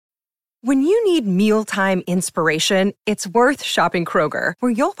When you need mealtime inspiration, it's worth shopping Kroger,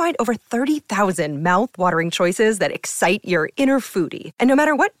 where you'll find over 30,000 mouth-watering choices that excite your inner foodie. And no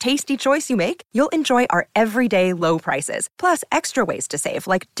matter what tasty choice you make, you'll enjoy our everyday low prices, plus extra ways to save,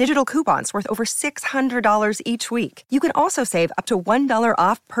 like digital coupons worth over $600 each week. You can also save up to $1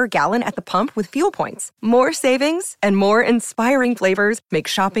 off per gallon at the pump with fuel points. More savings and more inspiring flavors make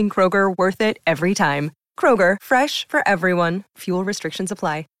shopping Kroger worth it every time. Kroger, fresh for everyone. Fuel restrictions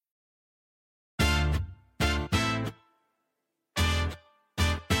apply.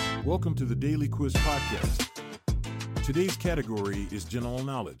 Welcome to the Daily Quiz Podcast. Today's category is General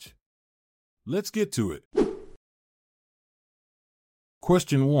Knowledge. Let's get to it.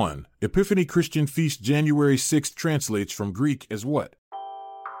 Question 1. Epiphany Christian Feast January 6th translates from Greek as what?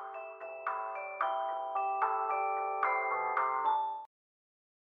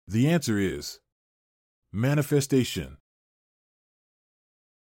 The answer is manifestation.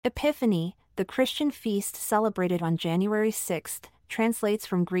 Epiphany, the Christian feast celebrated on January 6th, translates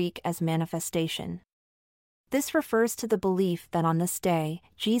from Greek as manifestation. This refers to the belief that on this day,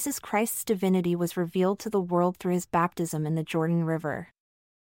 Jesus Christ's divinity was revealed to the world through his baptism in the Jordan River.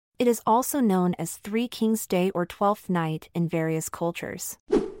 It is also known as Three Kings Day or Twelfth Night in various cultures.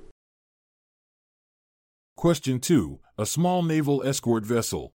 Question 2. A small naval escort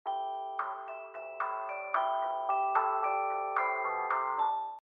vessel.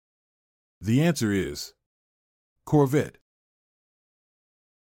 The answer is corvette.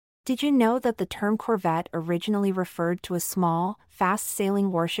 Did you know that the term corvette originally referred to a small,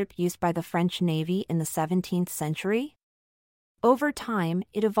 fast-sailing warship used by the French Navy in the 17th century? Over time,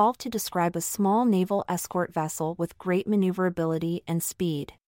 it evolved to describe a small naval escort vessel with great maneuverability and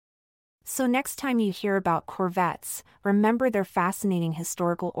speed. So next time you hear about corvettes, remember their fascinating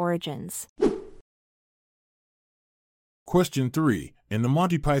historical origins. Question 3. In the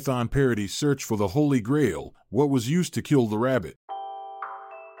Monty Python parody Search for the Holy Grail, what was used to kill the rabbit?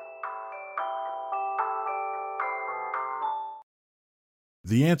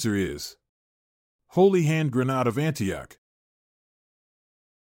 The answer is Holy Hand Grenade of Antioch.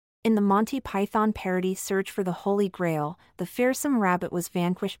 In the Monty Python parody Search for the Holy Grail, the fearsome rabbit was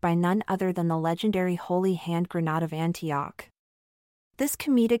vanquished by none other than the legendary Holy Hand Grenade of Antioch. This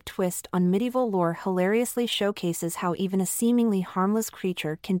comedic twist on medieval lore hilariously showcases how even a seemingly harmless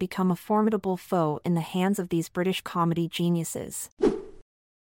creature can become a formidable foe in the hands of these British comedy geniuses.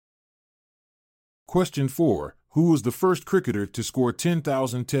 Question 4. Who was the first cricketer to score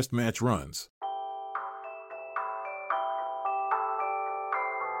 10,000 Test match runs?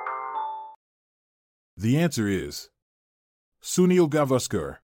 The answer is Sunil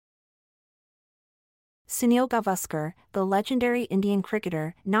Gavaskar. Sunil Gavaskar, the legendary Indian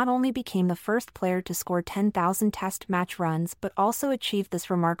cricketer, not only became the first player to score 10,000 Test match runs but also achieved this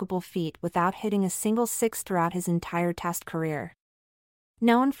remarkable feat without hitting a single six throughout his entire Test career.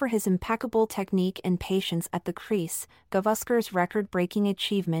 Known for his impeccable technique and patience at the crease, Gavaskar's record-breaking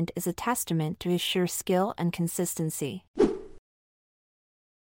achievement is a testament to his sheer skill and consistency.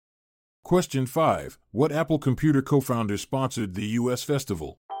 Question 5. What Apple computer co-founder sponsored the U.S.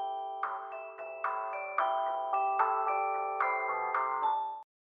 festival?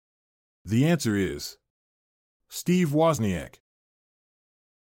 The answer is Steve Wozniak.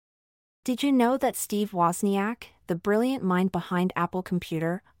 Did you know that Steve Wozniak, the brilliant mind behind Apple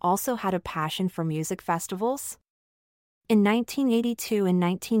Computer, also had a passion for music festivals? In 1982 and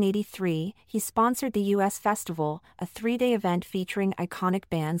 1983, he sponsored the U.S. Festival, a 3-day event featuring iconic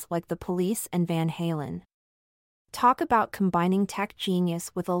bands like The Police and Van Halen. Talk about combining tech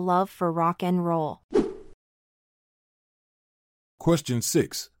genius with a love for rock and roll. Question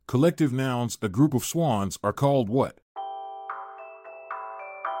 6. Collective nouns, a group of swans, are called what?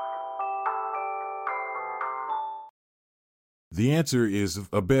 The answer is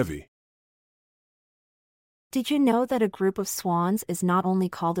a bevy. Did you know that a group of swans is not only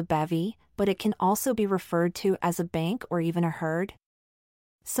called a bevy, but it can also be referred to as a bank or even a herd?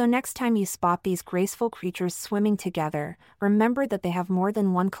 So next time you spot these graceful creatures swimming together, remember that they have more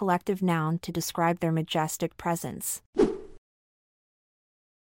than one collective noun to describe their majestic presence.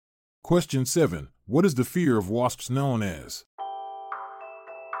 Question 7. What is the fear of wasps known as?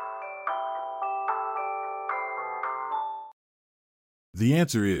 The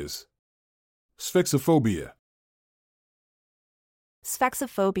answer is Sphyxophobia.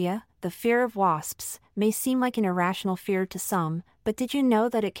 Sphyxophobia, the fear of wasps, may seem like an irrational fear to some, but did you know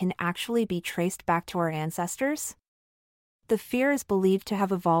that it can actually be traced back to our ancestors? The fear is believed to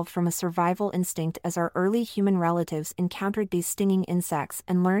have evolved from a survival instinct as our early human relatives encountered these stinging insects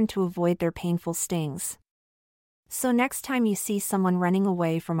and learned to avoid their painful stings. So next time you see someone running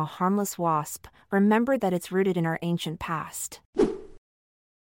away from a harmless wasp, remember that it's rooted in our ancient past.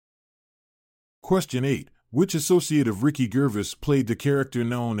 Question 8. Which associate of Ricky Gervais played the character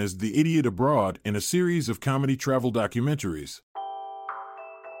known as the Idiot Abroad in a series of comedy travel documentaries?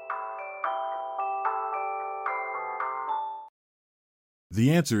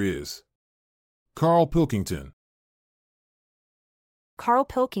 The answer is Carl Pilkington. Carl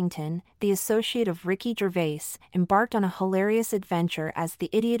Pilkington, the associate of Ricky Gervais, embarked on a hilarious adventure as the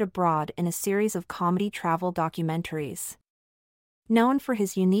Idiot Abroad in a series of comedy travel documentaries. Known for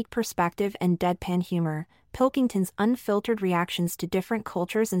his unique perspective and deadpan humor, Pilkington's unfiltered reactions to different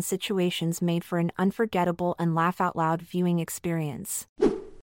cultures and situations made for an unforgettable and laugh-out-loud viewing experience.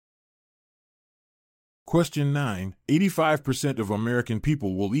 Question 9. 85% of American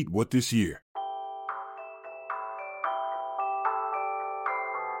people will eat what this year?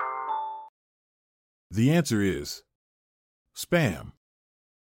 The answer is Spam.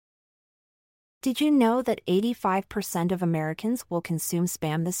 Did you know that 85% of Americans will consume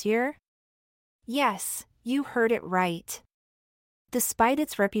Spam this year? Yes, you heard it right. Despite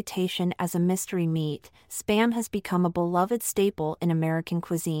its reputation as a mystery meat, Spam has become a beloved staple in American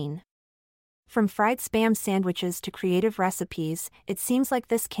cuisine. From fried Spam sandwiches to creative recipes, it seems like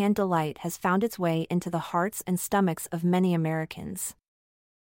this canned delight has found its way into the hearts and stomachs of many Americans.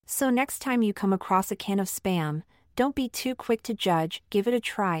 So next time you come across a can of Spam, don't be too quick to judge, give it a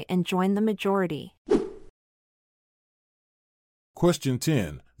try and join the majority. Question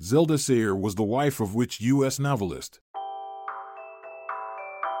 10. Zelda Sayer was the wife of which U.S. novelist?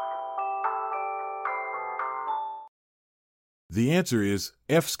 The answer is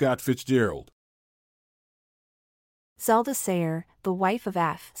F. Scott Fitzgerald. Zelda Sayer, the wife of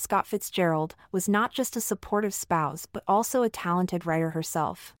F. Scott Fitzgerald, was not just a supportive spouse but also a talented writer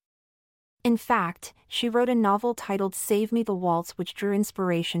herself. In fact, she wrote a novel titled Save Me the Waltz which drew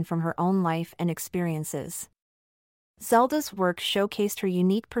inspiration from her own life and experiences. Zelda's work showcased her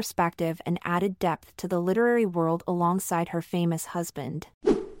unique perspective and added depth to the literary world alongside her famous husband.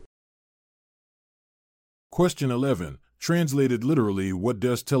 Question 11. Translated literally, what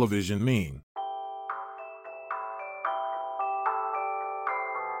does television mean?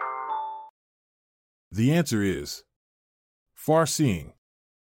 The answer is far-seeing.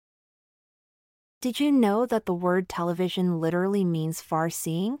 Did you know that the word television literally means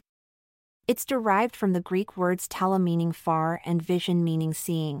far-seeing? It's derived from the Greek words tele meaning far and vision meaning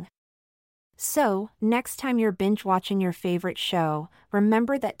seeing. So, next time you're binge-watching your favorite show,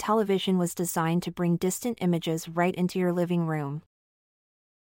 remember that television was designed to bring distant images right into your living room.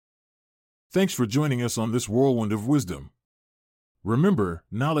 Thanks for joining us on this whirlwind of wisdom. Remember,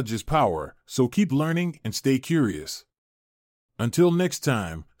 knowledge is power, so keep learning and stay curious. Until next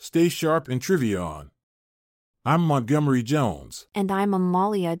time, stay sharp and trivia on. I'm Montgomery Jones. And I'm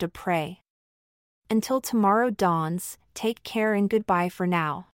Amalia Dupre. Until tomorrow dawns, take care and goodbye for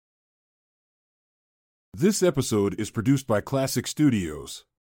now. This episode is produced by Classic Studios.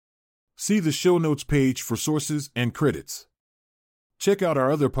 See the show notes page for sources and credits. Check out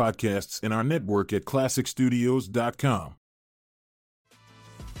our other podcasts in our network at classicstudios.com.